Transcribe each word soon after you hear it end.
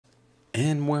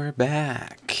And we're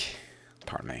back.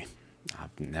 Pardon me.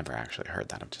 I've never actually heard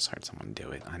that. I've just heard someone do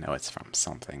it. I know it's from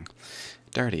something.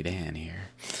 Dirty Dan here.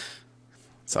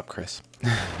 What's up, Chris?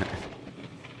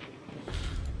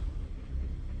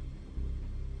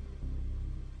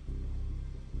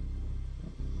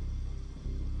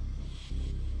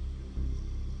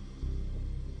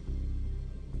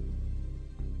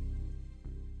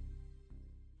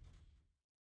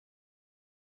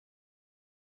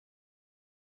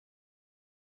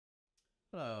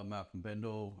 Hello, I'm Malcolm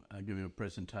Bendall. I'm giving a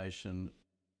presentation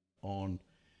on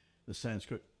the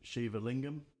Sanskrit Shiva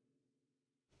Lingam,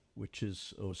 which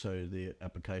is also the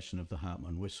application of the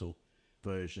Hartmann whistle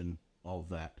version of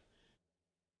that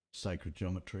sacred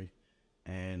geometry.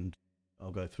 And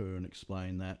I'll go through and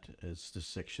explain that as the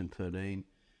section 13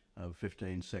 of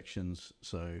 15 sections.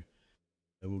 So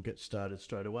we'll get started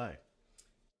straight away.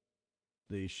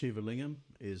 The Shiva Lingam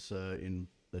is in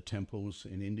the temples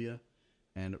in India,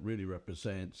 and it really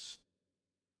represents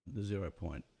the 0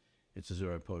 point. It's a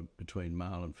 0 point between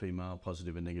male and female,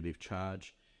 positive and negative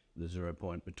charge. The 0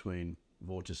 point between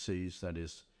vortices, that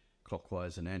is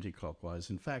clockwise and anti-clockwise.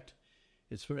 In fact,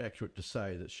 it's very accurate to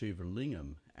say that Shiva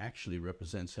Lingam actually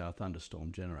represents our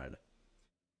thunderstorm generator.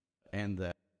 And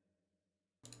that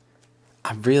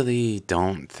I really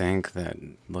don't think that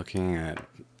looking at...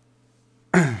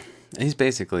 he's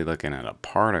basically looking at a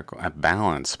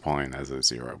balance point as a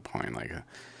 0 point,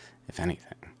 if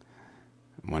anything.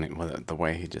 The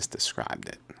way he just described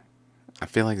it. I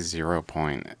feel like 0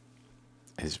 point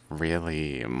is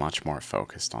really much more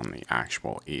focused on the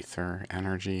actual ether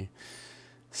energy,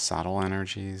 subtle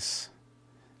energies,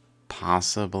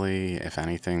 possibly, if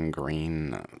anything,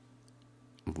 green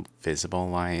visible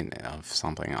light of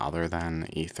something other than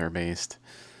ether-based.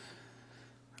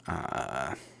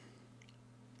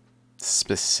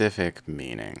 Specific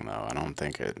meaning, though, I don't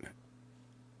think it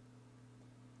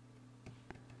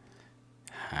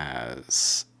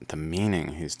has the meaning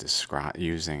he's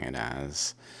using it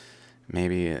as.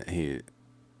 Maybe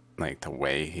the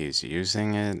way he's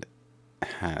using it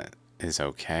is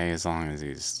okay as long as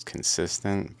he's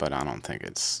consistent, but I don't think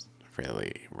it's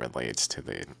really relates to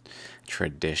the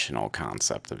traditional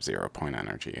concept of 0 point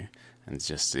energy, and it's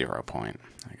just 0 point,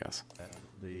 I guess.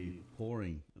 the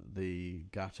pouring, the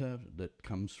gutter that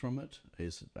comes from it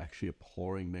is actually a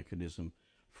pouring mechanism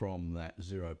from that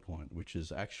 0 point, which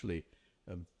is actually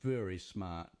a very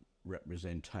smart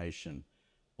representation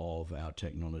of our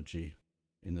technology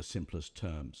in the simplest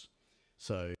terms.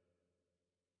 So,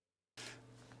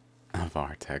 Of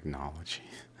our technology.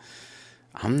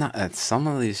 I'm not at some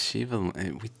of these Shiva.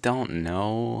 We don't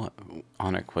know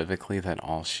unequivocally that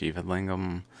all Shiva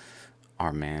Lingam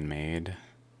are man-made.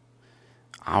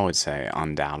 I would say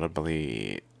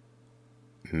undoubtedly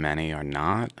many are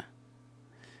not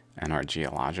and are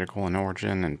geological in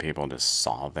origin, and people just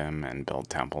saw them and built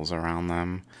temples around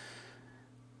them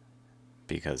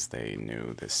because they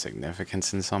knew the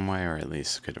significance in some way, or at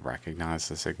least could recognize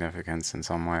the significance in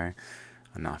some way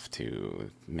enough to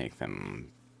make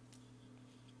them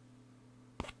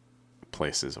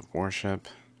places of worship,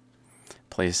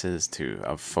 places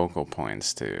of focal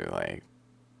points to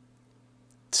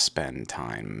spend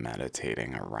time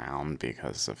meditating around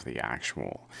because of the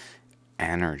actual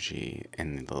energy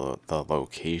in the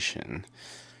location.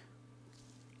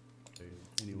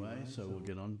 anyway, so we'll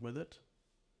get on with it.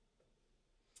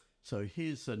 So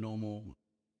here's a normal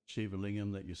Shiva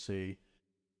Lingam that you see,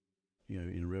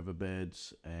 in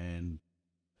riverbeds and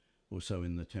also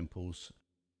in the temples.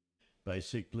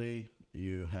 Basically,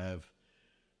 you have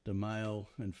the male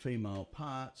and female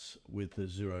parts with the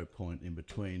 0 point in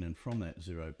between, and from that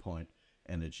 0 point,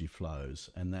 energy flows.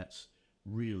 And that's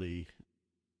really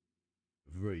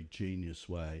a very genius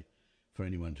way for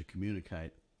anyone to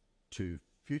communicate to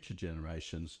future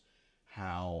generations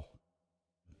how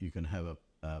you can have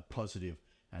a positive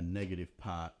and negative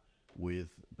part with.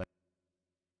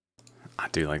 I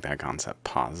do like that concept,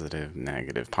 positive,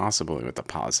 negative, possibly with the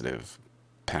positive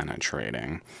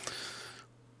penetrating.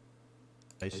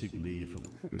 Basically,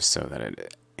 So that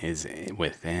it is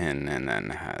within and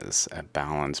then has a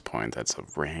balance point that's a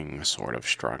ring sort of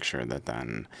structure that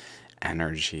then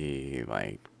energy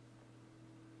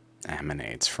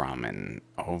emanates from and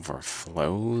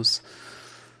overflows.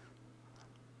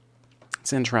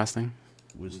 It's interesting.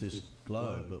 was this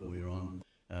globe that we're on.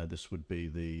 This would be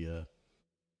the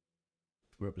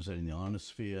representing the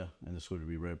ionosphere, and this would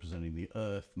be representing the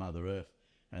Earth, Mother Earth,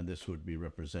 and this would be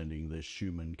representing the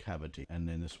Schumann cavity, and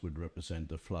then this would represent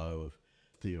the flow of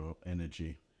ethereal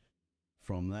energy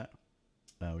from that.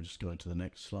 We'll just go to the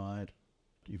next slide.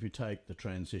 If you take the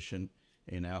transition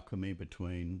in alchemy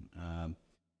between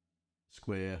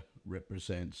Square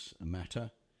represents matter,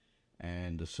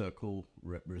 and the circle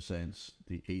represents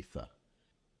the ether.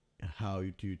 How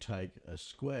do you take a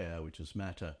square, which is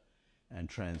matter, and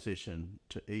transition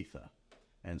to ether?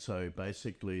 And so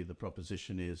basically the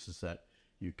proposition is that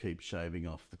you keep shaving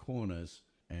off the corners,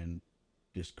 and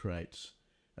this creates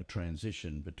a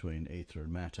transition between ether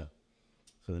and matter.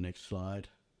 So the next slide.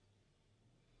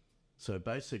 So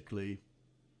basically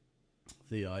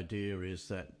the idea is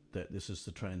that this is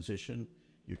the transition.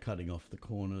 You're cutting off the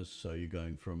corners, so you're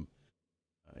going from,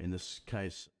 in this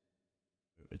case,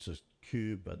 it's a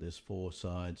cube, but there's 4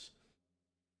 sides.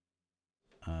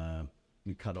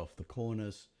 You cut off the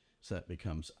corners, so that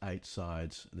becomes 8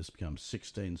 sides. This becomes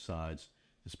 16 sides.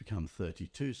 This becomes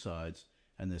 32 sides,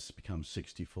 and this becomes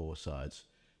 64 sides.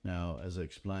 Now, as I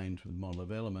explained with model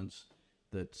of elements,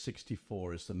 that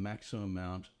 64 is the maximum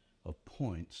amount of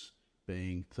points,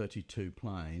 being 32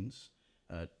 planes,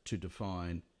 to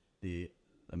define the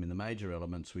major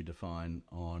elements we define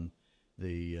on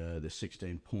the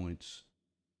 16 points,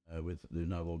 with the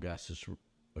noble gases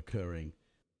occurring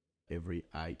every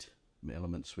 8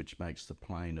 elements, which makes the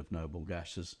plane of noble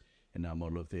gases in our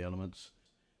model of the elements.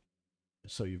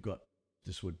 So you've got,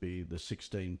 this would be the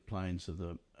 16 planes of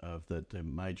the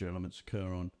major elements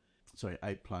occur on. Sorry,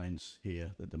 8 planes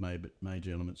here that the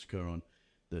major elements occur on.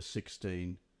 The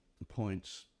 16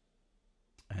 points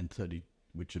and 30,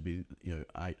 which would be, you know,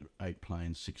 8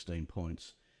 planes, 16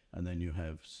 points, and then you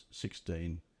have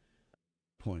 16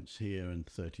 points here and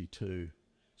 16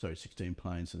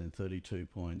 planes and then 32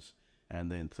 points,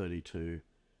 and then 32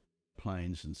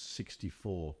 planes and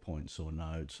 64 points or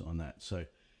nodes on that. So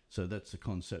that's the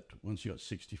concept. Once you've got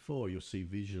 64, you'll see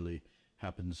visually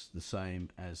happens the same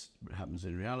as happens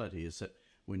in reality, is that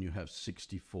when you have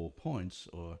 64 points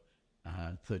or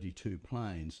 32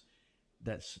 planes,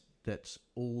 that's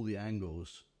all the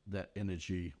angles that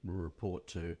energy will report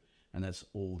to, and that's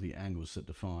all the angles that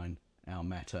define our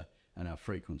matter and our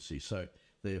frequency. So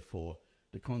therefore,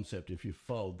 the concept, if you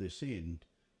fold this in,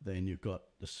 then you've got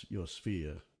your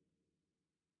sphere,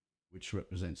 which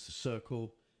represents the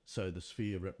circle. So the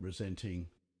sphere representing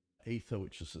ether,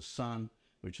 which is the sun,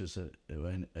 which is a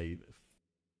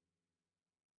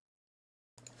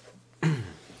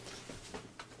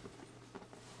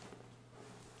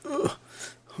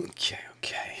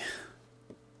Okay.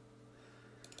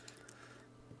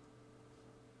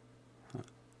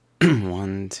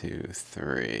 1, 2,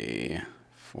 3,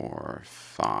 4,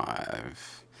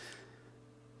 5.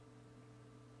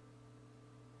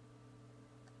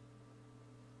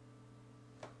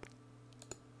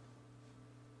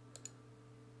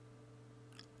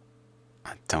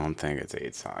 I don't think it's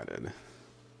 8-sided.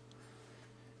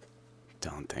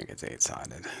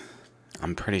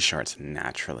 I'm pretty sure it's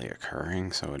naturally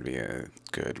occurring, so it would be a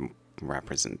good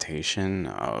representation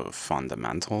of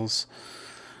fundamentals.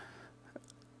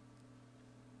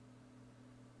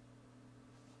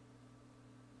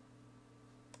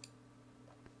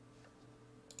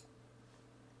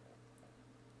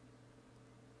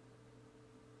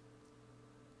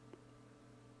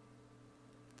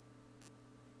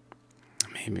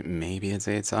 Maybe it's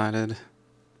 8-sided.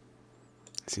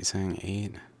 Is he saying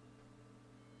 8?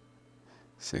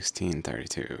 16,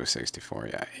 32, 64,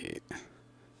 yeah, 8.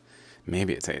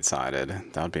 Maybe it's 8-sided.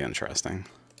 That would be interesting.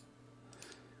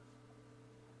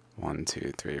 1,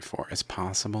 2, 3, 4. It's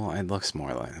possible. It looks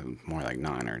more like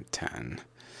 9 or 10,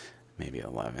 maybe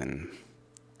 11.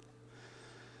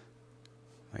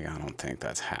 Like, I don't think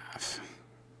that's half.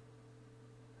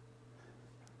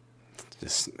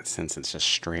 Just since it's just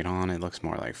straight on, it looks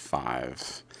more like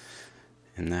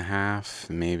 5.5,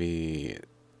 maybe.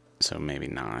 So maybe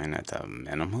 9 at the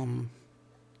minimum.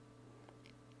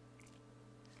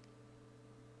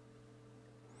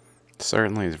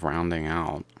 Certainly is rounding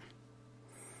out,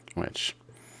 which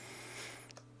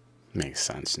makes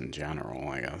sense in general,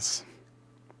 I guess,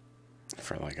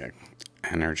 for like a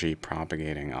energy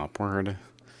propagating upward,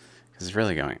 because it's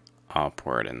really going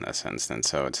upward in this instance.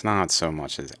 So it's not so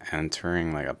much as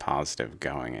entering, like a positive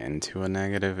going into a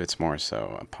negative, it's more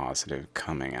so a positive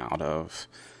coming out of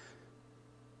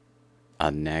a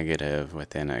negative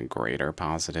within a greater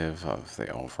positive of the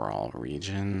overall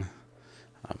region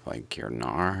of like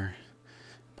Girnar.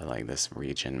 But like this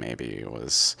region maybe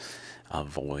was a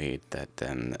void that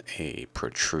then a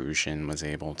protrusion was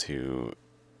able to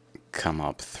come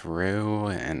up through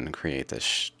and create this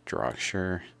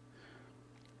structure.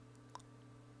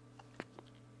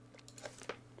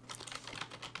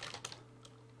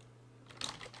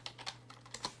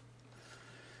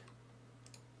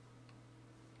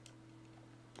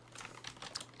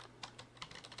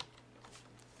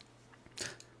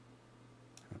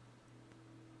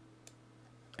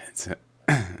 It's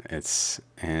it's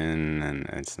in, and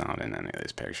it's not in any of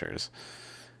these pictures.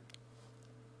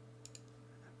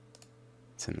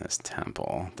 It's in this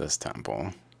temple. This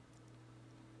temple.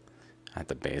 At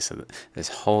the base of this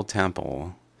whole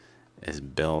temple is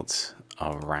built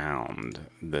around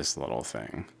this little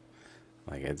thing.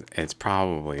 Like it's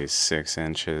probably 6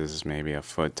 inches, maybe a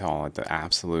foot tall at the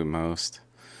absolute most.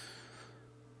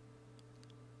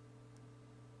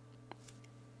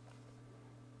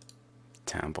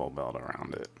 Temple built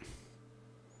around it.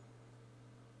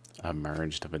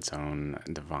 Emerged of its own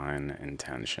divine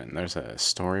intention. There's a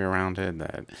story around it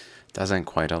that doesn't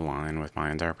quite align with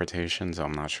my interpretation, so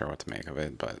I'm not sure what to make of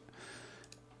it, but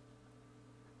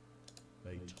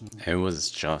it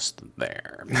was just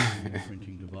there.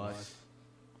 Printing device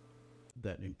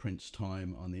that imprints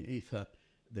time on the ether,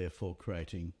 therefore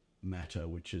creating matter,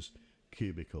 which is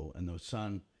cubical. And the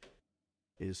sun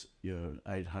is your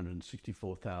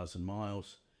 864,000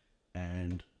 miles,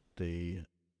 and the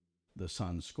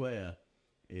sun square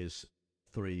is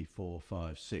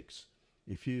 3456.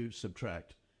 If you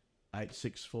subtract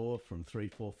 864 from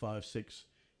 3456,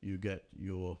 you get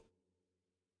your,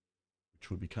 which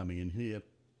would be coming in here,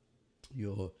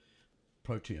 your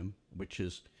protium, which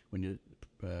is when you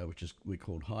which is we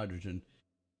called hydrogen.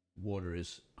 Water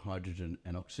is hydrogen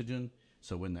and oxygen.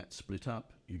 So when that's split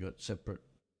up, you got separate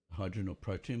hydrogen, or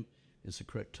protium is the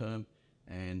correct term,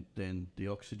 and then the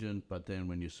oxygen. But then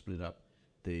when you split up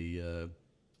the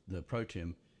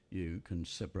protium, you can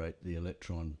separate the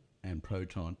electron and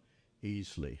proton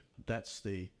easily. That's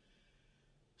the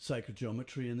sacred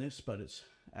geometry in this, but it's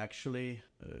actually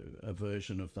a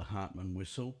version of the Hartmann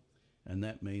whistle, and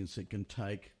that means it can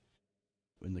take,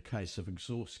 in the case of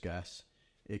exhaust gas,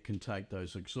 it can take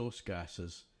those exhaust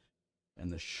gases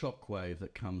and the shock wave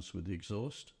that comes with the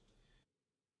exhaust,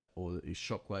 or the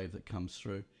shock wave that comes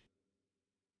through,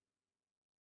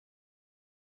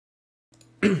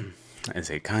 is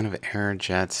a kind of air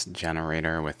jets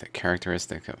generator with the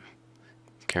characteristics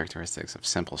of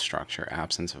simple structure,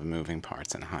 absence of moving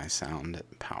parts, and high sound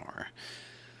power.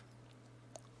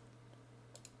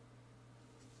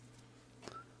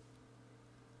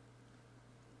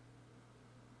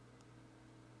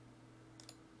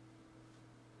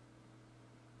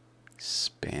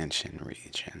 Expansion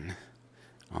region,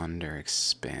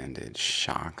 underexpanded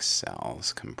shock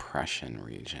cells, compression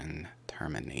region,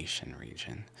 termination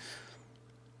region.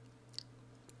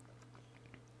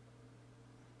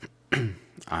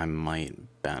 I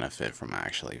might benefit from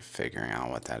actually figuring out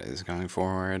what that is going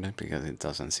forward, because it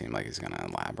doesn't seem like he's going to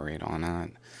elaborate on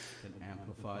that. Can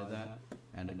amplify that,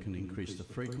 and it can increase the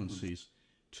frequencies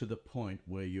to the point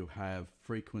where you have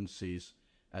frequencies,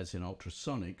 as in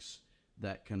ultrasonics,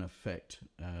 that can affect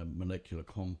molecular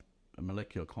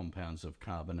compounds of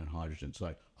carbon and hydrogen,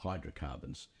 so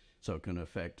hydrocarbons. So it can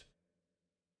affect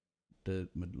the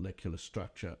molecular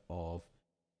structure of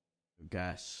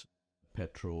gas,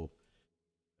 petrol,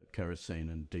 kerosene,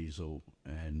 and diesel,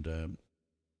 and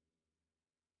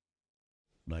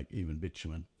like even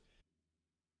bitumen.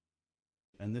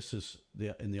 And this is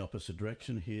in the opposite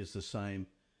direction. Here's the same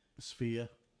sphere.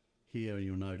 Here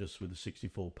you'll notice with the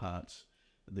 64 parts,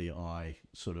 the eye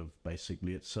sort of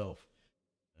basically itself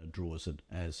draws it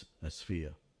as a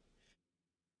sphere.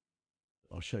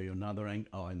 I'll show you another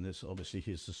angle. Oh, and this, obviously,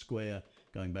 here's the square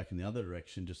going back in the other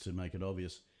direction, just to make it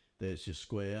obvious. There's your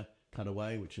square cut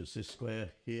away, which is this square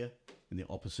here in the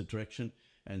opposite direction.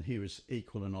 And here is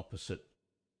equal and opposite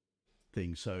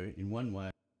things. So in one way,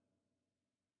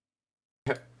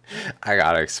 I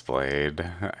gotta explain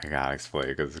because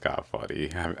it's got funny.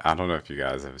 I don't know if you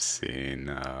guys have seen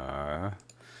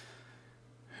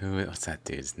what's that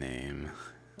dude's name?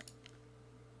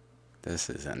 This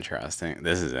is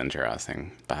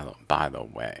interesting. By the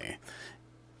way,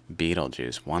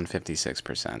 Beetlejuice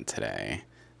 156% today,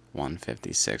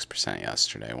 156%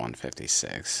 yesterday,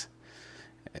 156,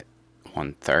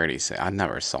 136. I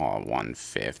never saw a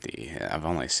 150. I've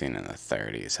only seen in the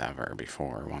 30s ever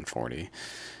before, 140,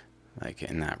 like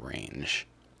in that range.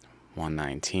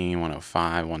 119,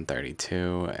 105,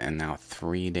 132, and now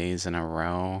 3 days in a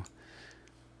row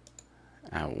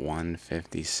at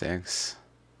 156.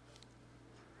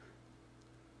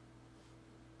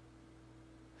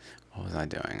 What was I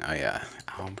doing? Oh yeah,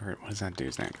 Albert, what is that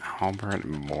dude's name? Albert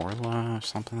Morla or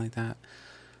something like that?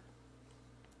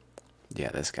 Yeah,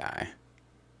 this guy.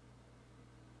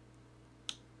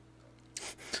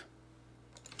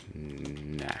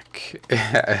 Neck.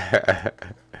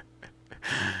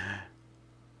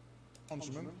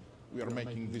 We are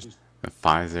making this The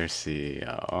Pfizer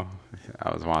CEO.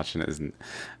 I was watching his.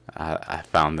 I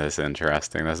found this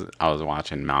interesting. I was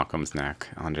watching Malcolm's Neck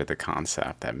under the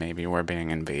concept that maybe we're being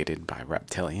invaded by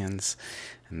reptilians,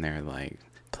 and they're like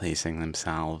placing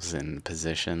themselves in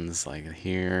positions like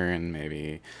here, and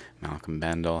maybe Malcolm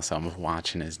Bendall. So I'm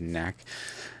watching his neck.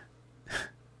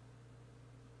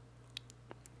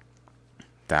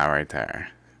 That right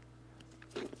there.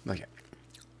 Look at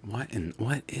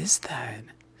what is that?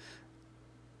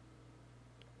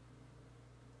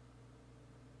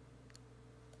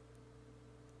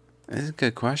 This is a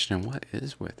good question. What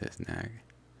is with his neck?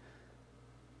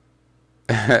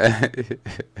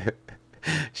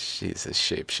 She's a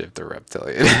shapeshifter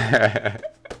reptilian.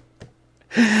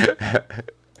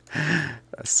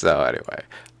 So anyway,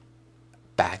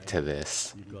 back to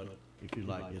this. You've got, if you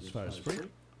like, as far as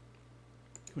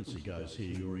frequency goes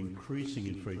here, you're increasing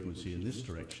in frequency in this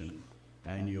direction,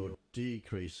 and you're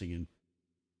decreasing in,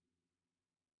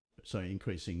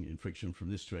 increasing in friction from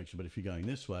this direction. But if you're going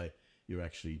this way, you're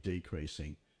actually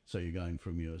decreasing. So you're going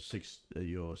from your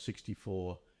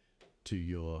 64 to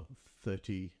your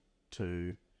 32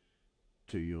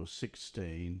 to your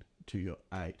 16 to your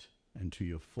 8 and to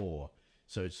your 4.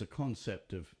 So it's a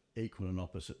concept of equal and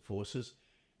opposite forces.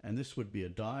 And this would be a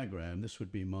diagram. This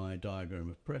would be my diagram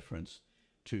of preference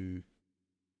to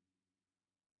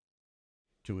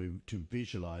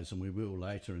visualize, and we will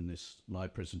later in this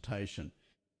live presentation,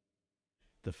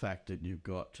 the fact that you've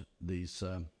got these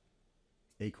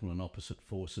equal and opposite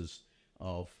forces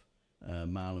of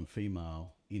male and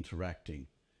female interacting.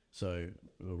 So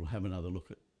we'll have another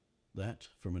look at that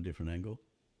from a different angle.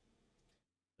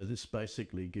 This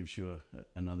basically gives you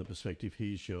another perspective.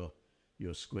 Here's your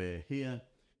square here,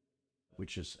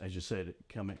 which is, as you said,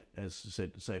 coming, as I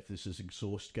said, say if this is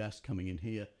exhaust gas coming in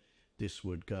here, this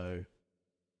would go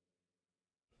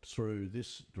through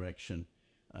this direction,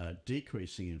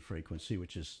 decreasing in frequency,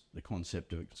 which is the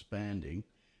concept of expanding,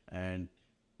 and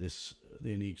this,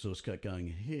 then the exhaust gas going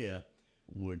here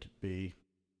would be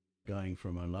going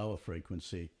from a lower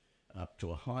frequency up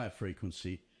to a higher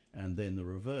frequency, and then the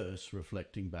reverse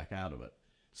reflecting back out of it.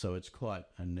 So it's quite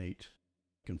a neat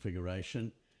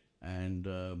configuration, and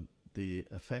the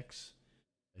effects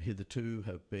hitherto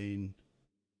have been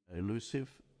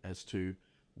elusive as to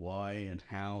why and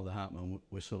how the Hartmann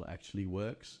whistle actually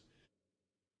works.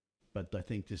 But I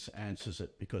think this answers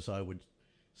it, because I would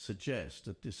suggest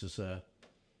that this is the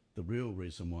real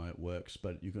reason why it works,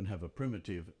 but you can have a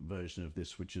primitive version of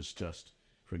this, which is just,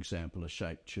 for example, a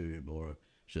shaped tube, or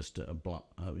just a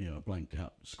blanked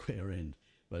out square end.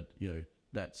 But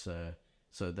that's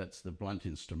so that's the blunt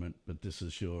instrument, but this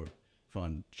is your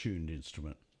fine-tuned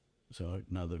instrument. So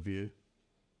another view.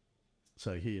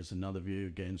 So here's another view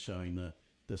again showing the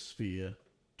sphere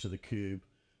to the cube,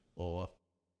 or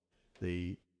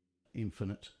the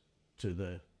infinite to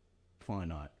the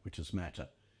finite, which is matter.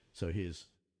 So this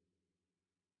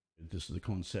is the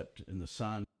concept in the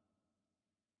sun.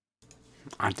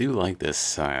 I do like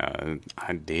this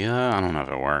idea. I don't know if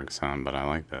it works, but I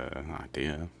like the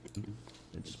idea.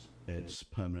 It's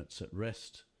permanence at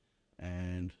rest,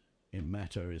 and in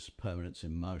matter is permanence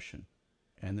in motion.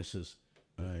 And this is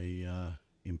a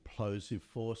implosive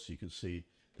force. You can see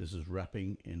this is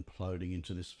wrapping, imploding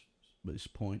into this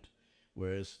point,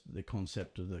 whereas the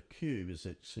concept of the cube is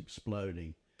it's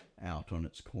exploding out on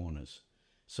its corners.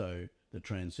 So the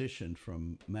transition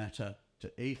from matter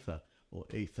to ether, or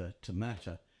ether to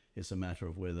matter, is a matter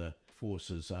of whether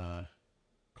forces are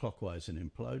clockwise and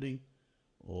imploding,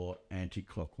 or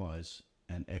anti-clockwise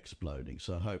and exploding.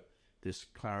 So I hope this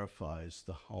clarifies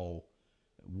the whole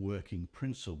working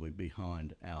principle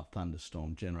behind our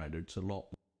thunderstorm generator. It's a lot.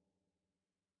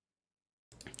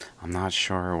 I'm not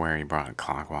sure where he brought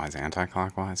clockwise,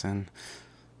 anti-clockwise in,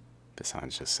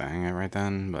 besides just saying it right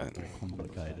then, but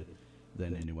Complicated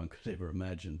than anyone could ever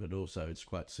imagine, but also it's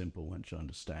quite simple once you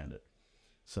understand it.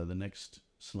 So the next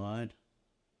slide.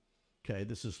 Okay,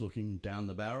 this is looking down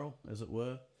the barrel, as it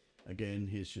were. Again,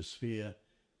 here's your sphere,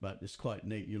 but it's quite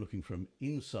neat. You're looking from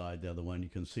inside the other one. You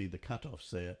can see the cutoffs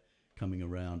there coming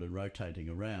around and rotating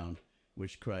around,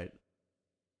 which create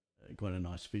quite a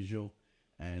nice visual,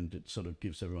 and it sort of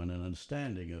gives everyone an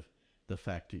understanding of the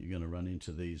fact that you're going to run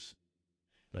into these,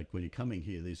 like when you're coming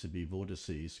here, these would be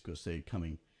vortices, because they're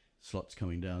slots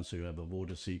coming down, so you have a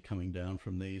vortice coming down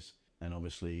from these, and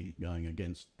obviously going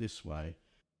against this way,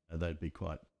 they'd be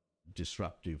quite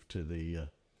disruptive to the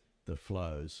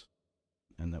flows,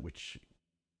 and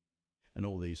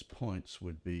all these points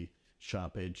would be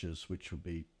sharp edges, which would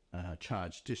be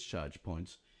charge discharge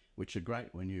points, which are great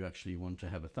when you actually want to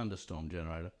have a thunderstorm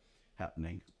generator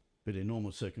happening. But in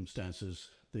normal circumstances,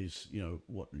 these,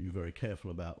 what you're very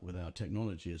careful about with our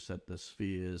technology is that the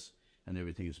spheres and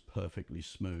everything is perfectly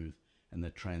smooth and the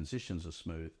transitions are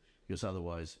smooth, because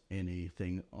otherwise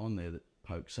anything on there that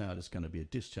pokes out is going to be a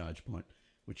discharge point,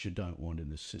 which you don't want in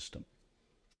this system.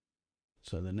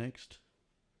 So the next,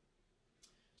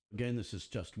 again, this is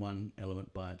just one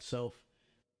element by itself.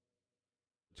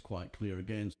 It's quite clear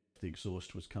again, if the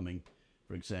exhaust was coming,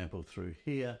 for example, through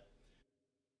here,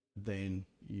 then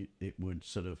it would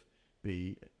sort of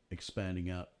be expanding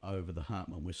out over the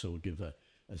Hartmann whistle, would give a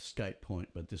escape point,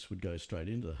 but this would go straight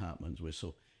into the Hartmann's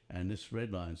whistle. And this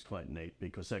red line is quite neat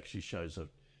because it actually shows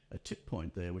a tip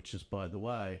point there, which is, by the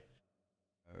way,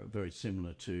 very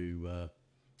similar to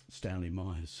Stanley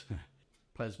Meyer's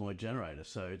plasmoid generator.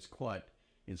 So it's quite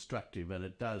instructive, and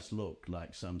it does look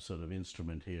like some sort of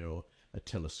instrument here or a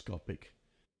telescopic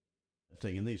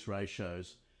thing. And these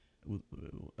ratios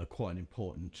are quite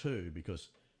important too, because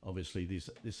obviously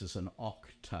this is an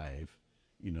octave,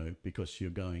 because you're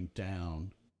going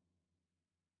down.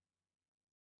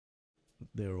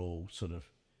 They're all sort of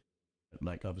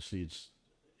like, obviously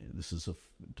this is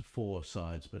 4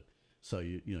 sides, but so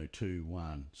 2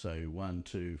 1, so 1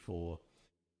 2 4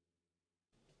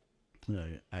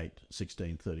 8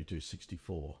 16 32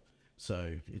 64.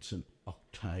 So it's an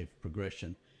octave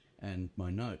progression, and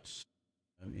my notes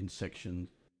in section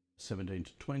 17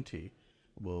 to 20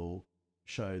 will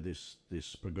show this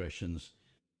progressions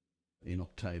in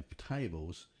octave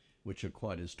tables, which are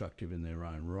quite instructive in their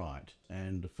own right.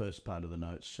 And the first part of the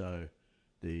notes show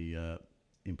the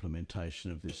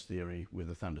implementation of this theory with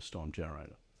a thunderstorm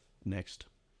generator. Next.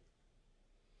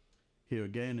 Here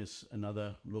again is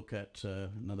another look at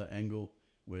another angle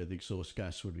where the exhaust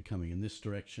gas would be coming in this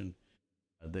direction.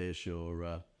 There's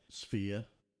your sphere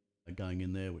going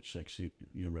in there, which actually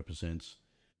represents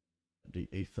the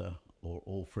ether or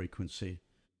all frequency.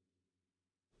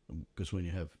 Because when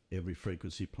you have every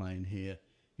frequency plane here,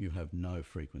 you have no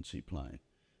frequency plane.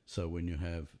 So when you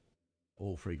have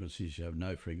all frequencies, you have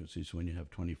no frequencies. When you have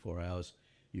 24 hours,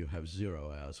 you have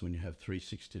 0 hours. When you have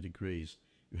 360 degrees,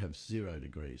 you have 0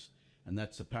 degrees. And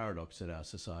that's a paradox that our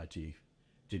society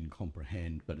didn't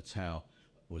comprehend, but it's how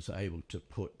it was able to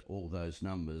put all those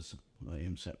numbers, the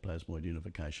MSAT plasmoid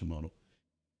unification model.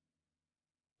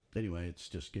 Anyway, it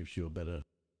just gives you a better...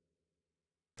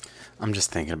 I'm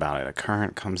just thinking about it. A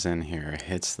current comes in here,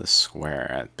 hits the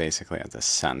square basically at the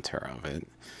center of it,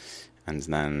 and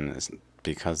then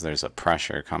because there's a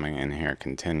pressure coming in here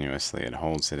continuously, it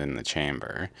holds it in the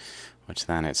chamber, which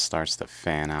then it starts to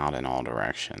fan out in all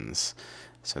directions.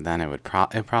 So then it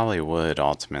probably would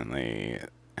ultimately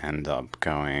end up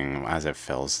going, as it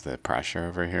fills the pressure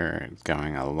over here,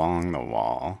 going along the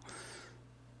wall,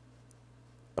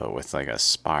 but with like a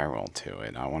spiral to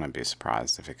it. I wouldn't be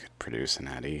surprised if it could produce an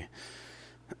eddy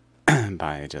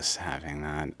by just having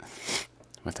that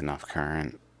with enough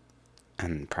current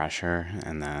and pressure,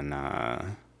 and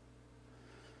then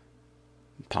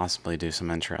possibly do some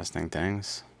interesting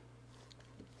things.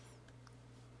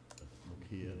 Look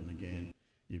here, and again,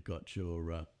 you've got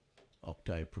your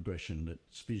octave progression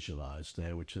that's visualized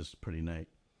there, which is pretty neat.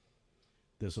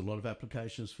 There's a lot of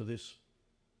applications for this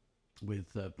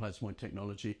with plasmoid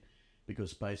technology,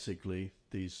 because basically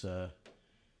these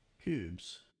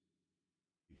cubes,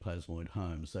 plasmoid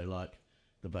homes, they like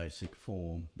the basic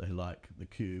form, they like the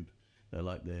cube, they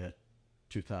like their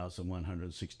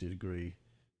 2160 degree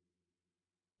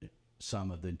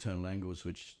sum of the internal angles,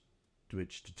 which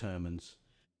determines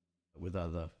with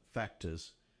other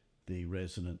factors the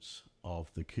resonance of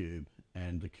the cube,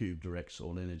 and the cube directs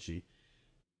all energy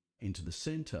into the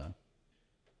center.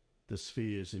 The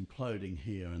sphere is imploding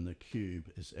here and the cube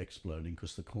is exploding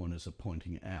because the corners are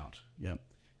pointing out. Yep.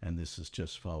 And this is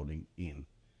just folding in.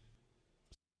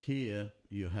 Here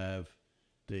you have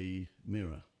the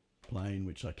mirror plane,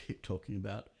 which I keep talking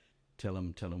about. Tell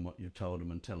them what you've told them,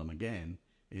 and tell them again,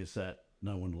 is that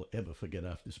no one will ever forget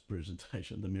after this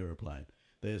presentation the mirror plane.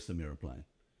 There's the mirror plane.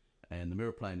 And the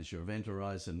mirror plane is your event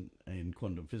horizon in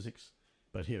quantum physics.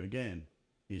 But here again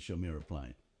is your mirror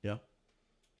plane. Yeah.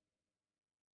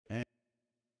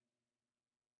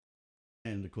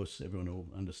 And of course, everyone will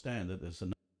understand that there's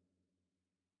a...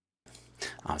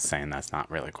 I was saying that's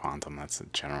not really quantum, that's a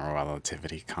general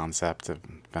relativity concept of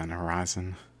event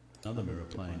horizon. Another mirror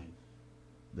plane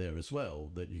there as well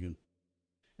that you can...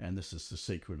 And this is the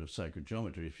secret of sacred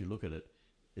geometry. If you look at it,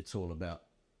 it's all about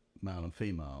male and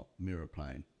female mirror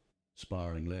plane.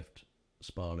 Spiraling left,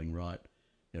 spiraling right,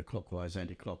 clockwise,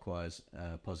 anti-clockwise,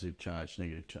 positive charge,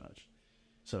 negative charge.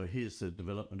 So here's the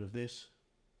development of this.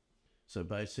 So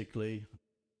basically,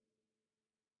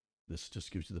 this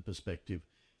just gives you the perspective,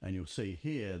 and you'll see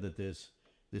here that there's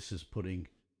this is putting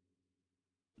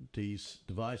these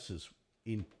devices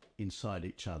inside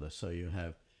each other. So you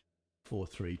have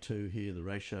 432 here, the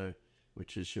ratio,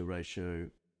 which is your ratio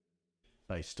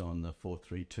based on the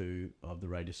 432 of the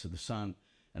radius of the sun.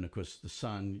 And of course, the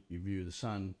sun, you view the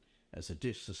sun as a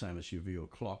disk, the same as you view a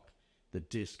clock. The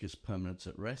disk is permanence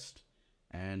at rest,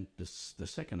 and the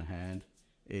second hand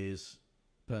is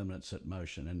permanence at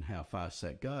motion, and how fast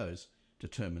that goes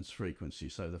determines frequency.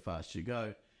 So the faster you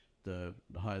go, the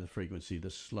higher the frequency, the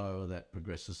slower that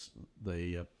progresses,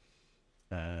 the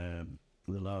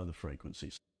lower the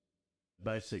frequencies.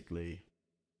 Basically,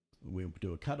 we'll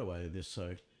do a cutaway of this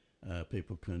so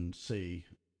people can see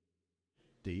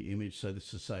the image. So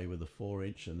this is, say, with a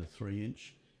 4-inch and a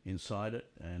 3-inch inside it,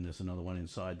 and there's another one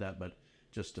inside that, but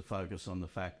just to focus on the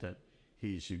fact that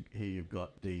here you've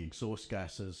got the exhaust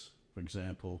gases, for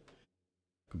example,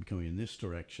 coming in this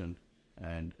direction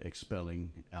and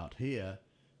expelling out here,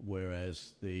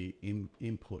 whereas the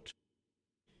input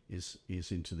is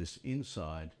into this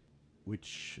inside,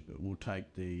 which will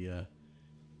take the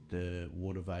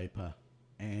water vapor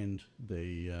and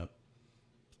the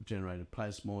generated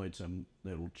plasmoids, and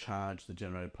that will charge the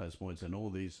generated plasmoids, and all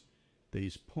these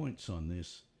points on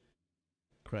this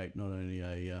create not only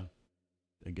a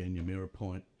again your mirror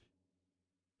point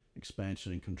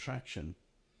expansion and contraction,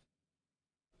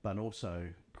 but also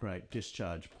create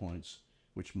discharge points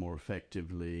which more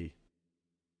effectively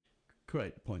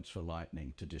create points for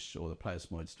lightning to or the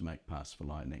plasmoids to make paths for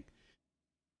lightning.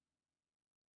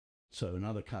 So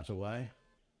another cutaway,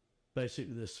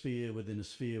 basically the sphere within a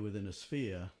sphere within a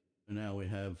sphere. And now we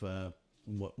have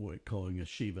what we're calling a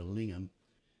Shiva lingam.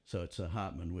 So it's a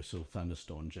Hartmann whistle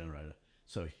thunderstorm generator.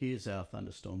 So here's our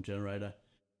thunderstorm generator,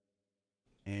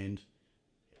 and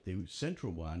the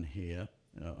central one here,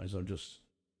 as I'll just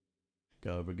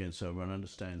go over again so everyone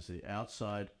understands, the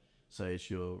outside, say it's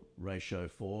your ratio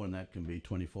 4, and that can be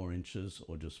 24 inches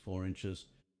or just 4 inches,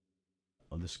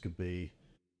 or this could be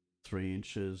 3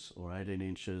 inches or 18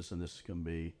 inches, and this can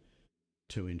be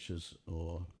 2 inches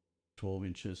or 12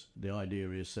 inches. The idea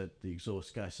is that the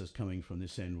exhaust gases coming from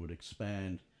this end would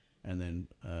expand and then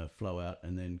flow out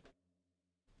and then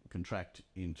contract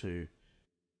into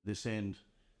this end,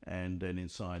 and then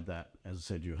inside that, as I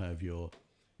said, you have your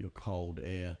cold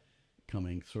air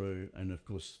coming through, and of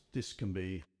course this can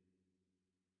be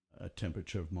a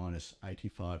temperature of minus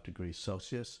 85 degrees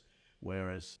Celsius,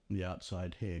 whereas the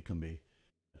outside here can be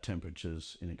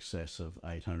temperatures in excess of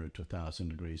 800 to 1000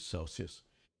 degrees Celsius.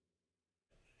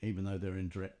 Even though they're in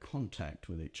direct contact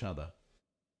with each other,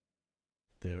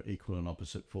 they're equal and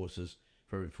opposite forces.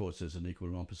 For every force there's an equal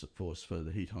and opposite force. For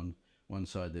the heat on one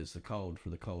side there's the cold, for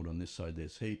the cold on this side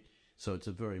there's heat. So it's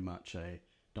a very much a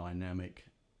dynamic,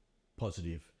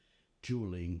 positive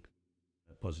dueling,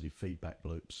 positive feedback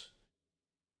loops.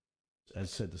 As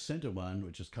I said, the center one,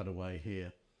 which is cut away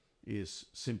here, is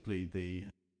simply the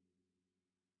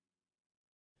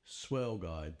swell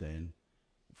guide then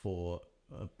for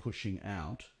pushing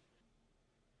out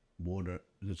water,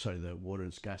 the water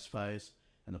and gas phase,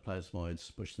 and the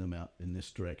plasmoids, pushing them out in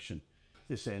this direction.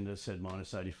 This end, as I said,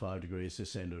 minus 85 degrees.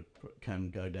 This end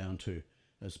can go down to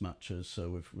as much as, so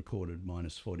we've recorded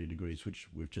minus 40 degrees, which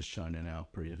we've just shown in our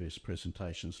previous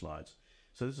presentation slides.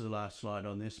 So this is the last slide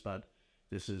on this, but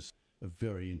this is a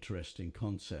very interesting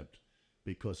concept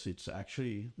because it's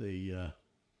actually the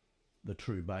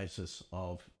true basis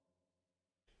of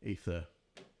ether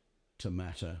to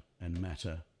matter and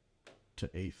matter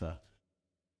to ether,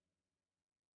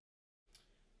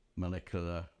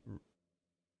 molecular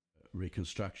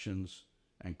reconstructions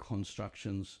and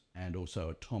constructions, and also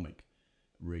atomic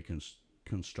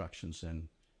reconstructions and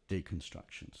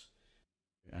deconstructions.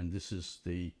 And this is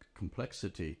the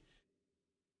complexity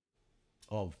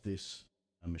of this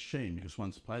machine, because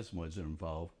once plasmoids are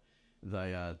involved,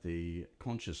 they are the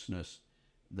consciousness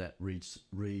that reads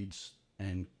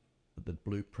and the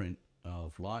blueprint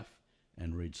of life,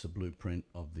 and reads the blueprint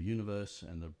of the universe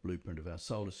and the blueprint of our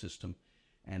solar system,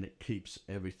 and it keeps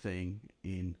everything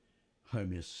in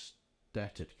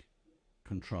homeostatic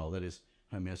control. That is,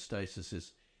 homeostasis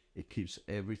is it keeps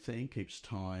everything, keeps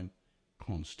time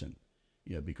constant.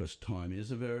 You know, because time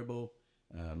is a variable.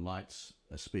 Light's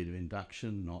a speed of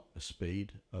induction, not a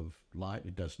speed of light.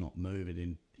 It does not move, it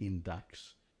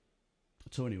inducts.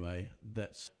 So anyway,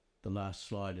 that's the last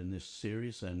slide in this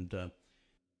series, and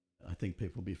I think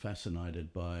people will be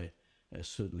fascinated by,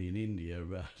 certainly in India,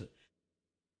 about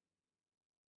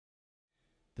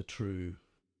the true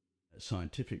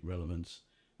scientific relevance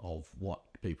of what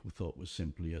people thought was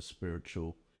simply a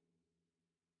spiritual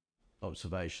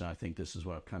observation. I think this is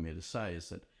what I've come here to say, is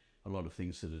that a lot of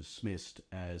things that are dismissed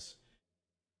as,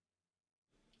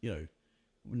 you know,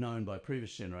 known by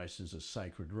previous generations as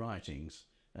sacred writings,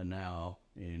 and now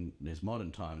in these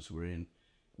modern times we're in,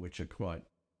 which are quite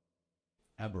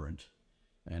aberrant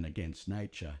and against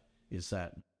nature, is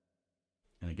that,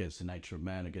 and against the nature of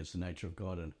man, against the nature of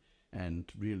God,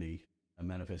 and really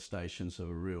manifestations of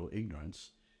a real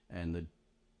ignorance and the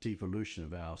devolution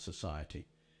of our society.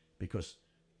 Because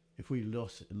if we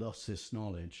lost this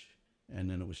knowledge and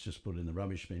then it was just put in the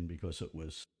rubbish bin because it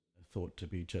was thought to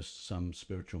be just some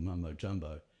spiritual mumbo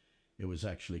jumbo, it was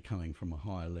actually coming from a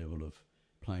higher level of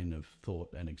plane of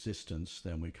thought and existence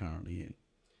than we're currently in.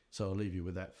 So I'll leave you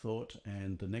with that thought.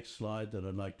 And the next slide that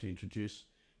I'd like to introduce,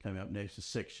 coming up next, is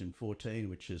section 14,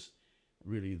 which is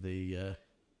really the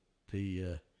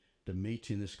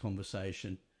meat in this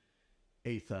conversation: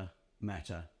 ether,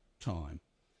 matter, time.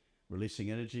 Releasing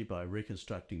energy by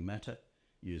reconstructing matter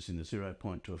using the 0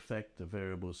 point to affect the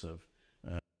variables of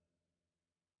a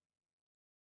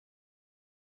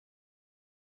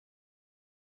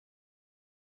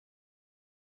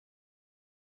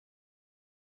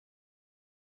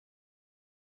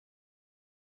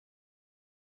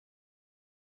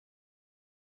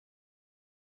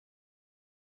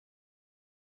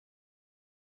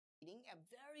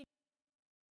very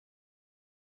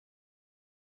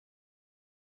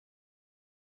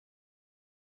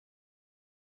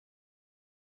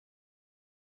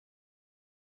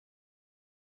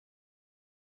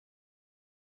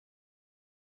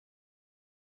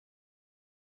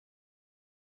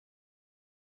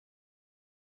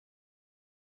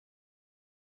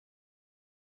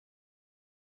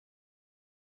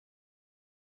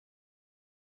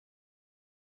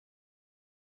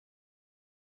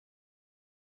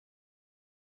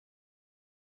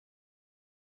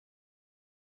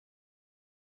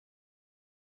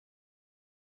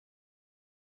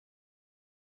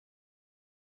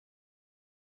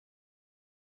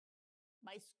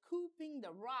by scooping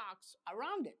the rocks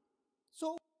around it.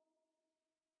 So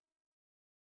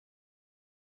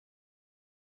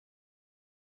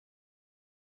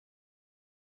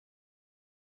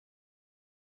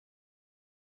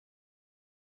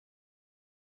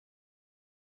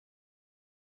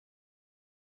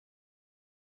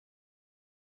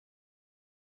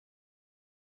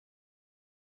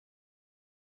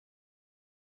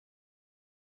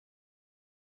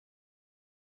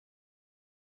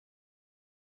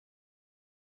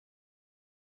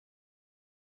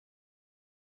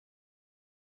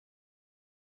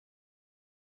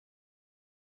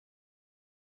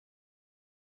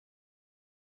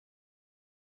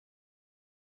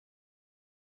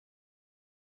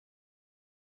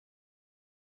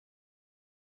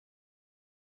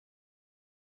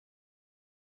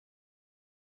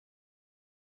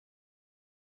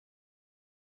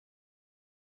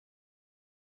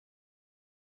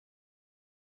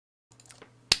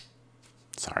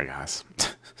Sorry, guys.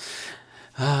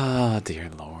 Oh, dear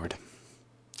Lord.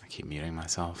 I keep muting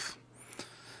myself.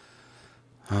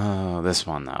 Oh, this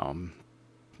one, though,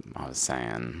 I was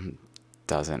saying,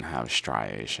 doesn't have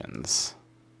striations.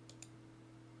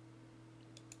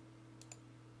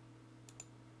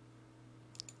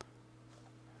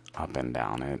 Up and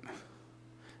down it.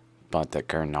 But the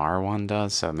Gurnar one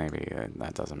does, so maybe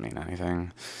that doesn't mean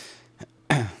anything.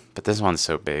 But this one's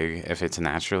so big, if it's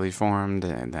naturally formed,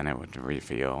 then it would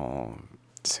reveal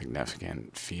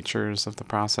significant features of the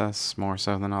process more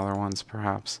so than other ones,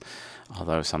 perhaps.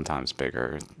 Although sometimes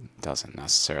bigger doesn't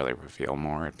necessarily reveal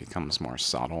more, it becomes more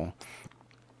subtle.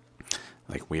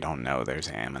 Like, we don't know there's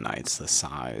ammonites the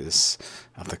size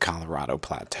of the Colorado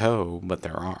Plateau, but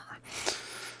there are.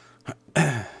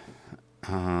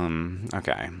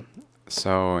 Okay.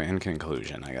 So, in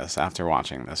conclusion, I guess, after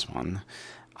watching this one,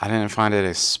 I didn't find it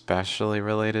especially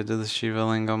related to the Shiva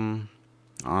Lingam,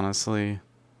 honestly.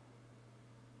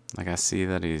 Like, I see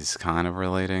that he's kind of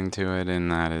relating to it in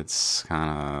that it's kind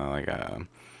of like a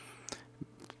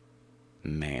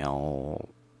male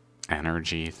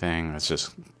energy thing. It's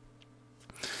just...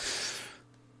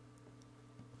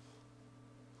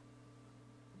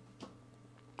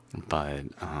 But,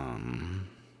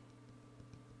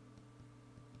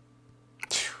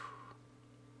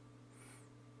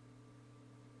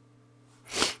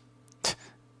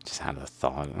 just had a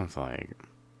thought of, like,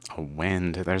 a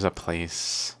wind. There's a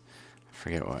place, I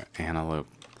forget what, Antelope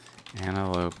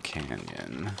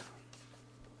Canyon.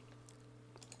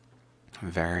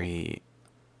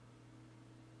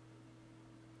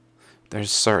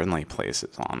 There's certainly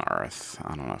places on Earth,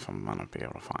 I don't know if I'm gonna be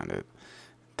able to find it,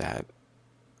 that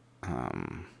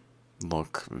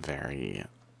look very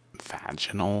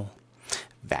vaginal.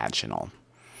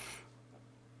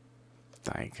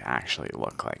 Like, actually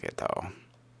look like it, though.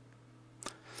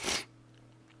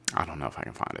 I don't know if I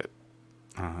can find it.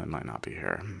 It might not be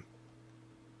here.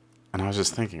 And I was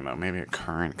just thinking though, maybe a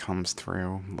current comes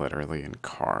through, literally, and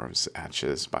carves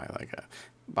etches by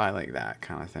like that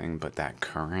kind of thing. But that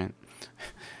current,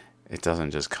 it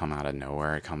doesn't just come out of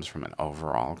nowhere. It comes from an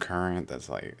overall current that's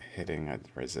like hitting a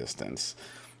resistance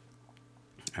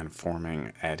and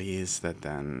forming eddies that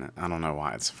then, I don't know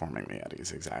why it's forming the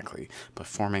eddies exactly, but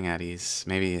forming eddies,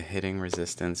 maybe hitting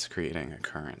resistance, creating a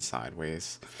current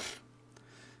sideways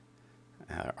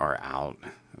or out.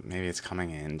 Maybe it's coming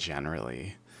in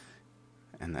generally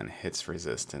and then hits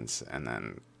resistance and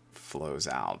then flows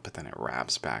out, but then it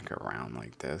wraps back around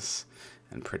like this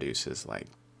and produces like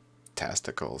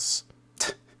testicles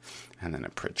and then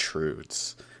it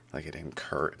protrudes like it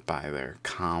incur by their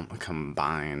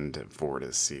combined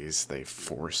vortices, they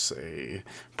force a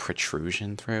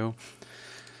protrusion through.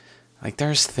 Like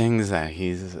there's things that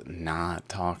he's not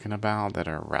talking about that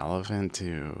are relevant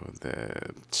to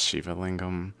the Shiva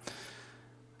Lingam.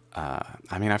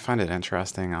 I mean, I find it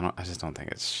interesting. I just don't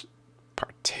think it's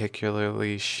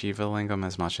particularly Shiva Lingam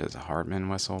as much as Hartman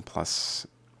whistle plus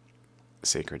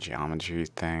sacred geometry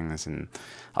things and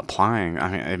applying. I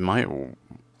mean,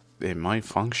 it might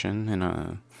function in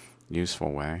a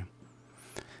useful way.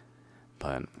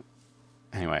 But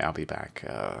anyway, I'll be back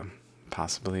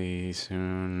possibly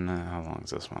soon. How long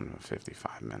is this one?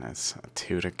 55 minutes.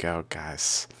 2 to go,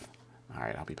 guys. All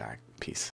right, I'll be back. Peace.